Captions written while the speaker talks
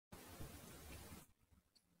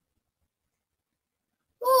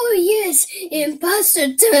yes! Imposter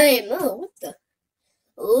time! Oh, what the?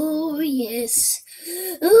 Oh, yes.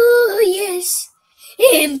 Oh, yes!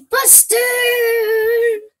 Imposter!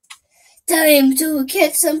 Time to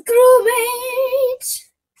get some crewmates!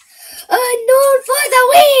 Unknown for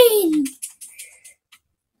the win!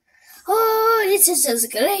 Oh, this is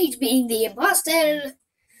just great being the imposter!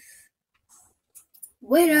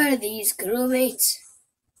 Where are these crewmates?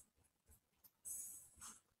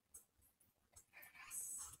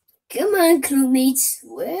 Come on, crewmates,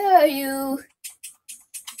 where are you?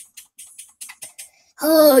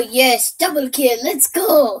 Oh, yes, double kill, let's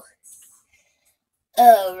go!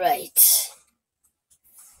 Alright.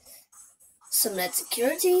 Some net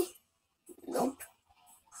security? Nope.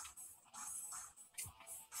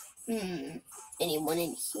 Anyone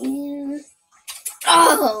in here?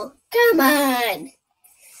 Oh, come on!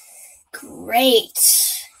 Great.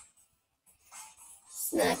 It's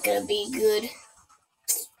not gonna be good.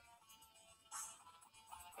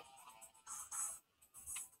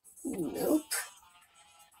 Nope.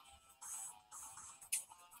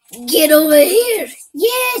 Get over here!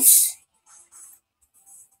 Yes!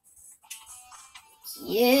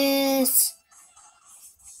 Yes!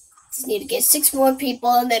 Just need to get 6 more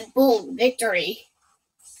people and then boom, victory.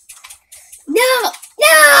 No!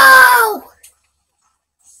 No!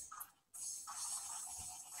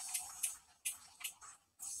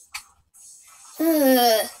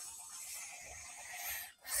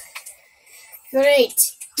 Great.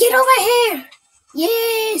 Get over here!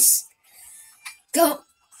 Yes! Go!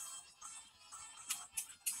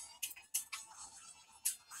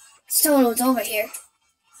 Someone was over here.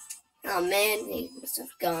 Oh man, they must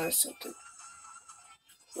have gone or something.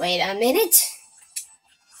 Wait a minute.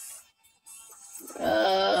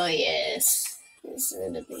 Oh yes. This is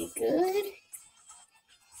gonna be good.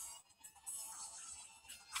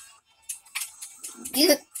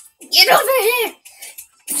 Get over here!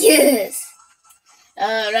 Yes!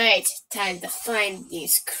 Alright, time to find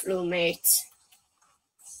these crewmates.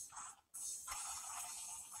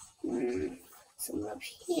 Someone up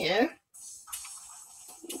here.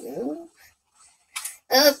 No.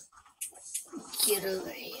 Up. Get over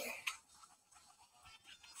here.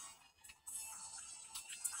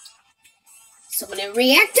 Someone in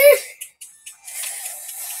reactor?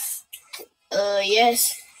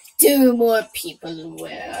 Yes. 2 more people.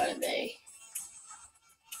 Where are they?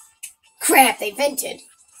 Crap, they vented.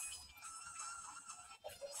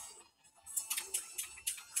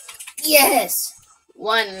 Yes!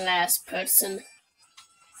 1 last person.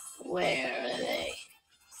 Where are they?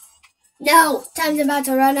 No! Time's about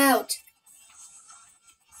to run out.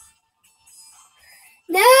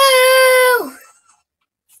 No!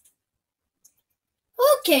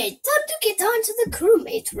 Okay, time to get on to the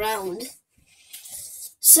crewmate round.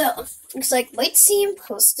 So, looks like might see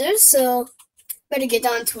imposters, so better get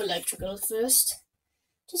on to electrical first.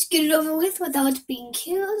 Just get it over with without being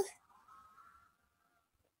killed.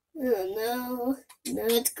 Oh no,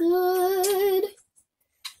 not good.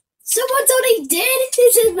 Someone's already dead?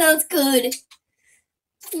 This is not good.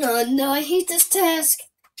 Oh no, I hate this task.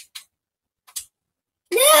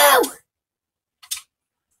 No!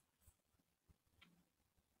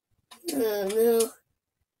 Oh no.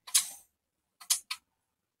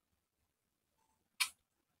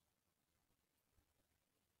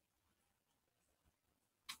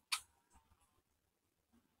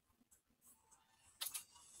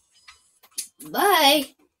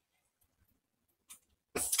 Bye!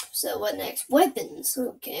 So what next? Weapons,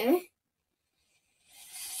 okay.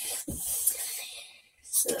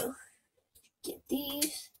 So, get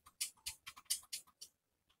these.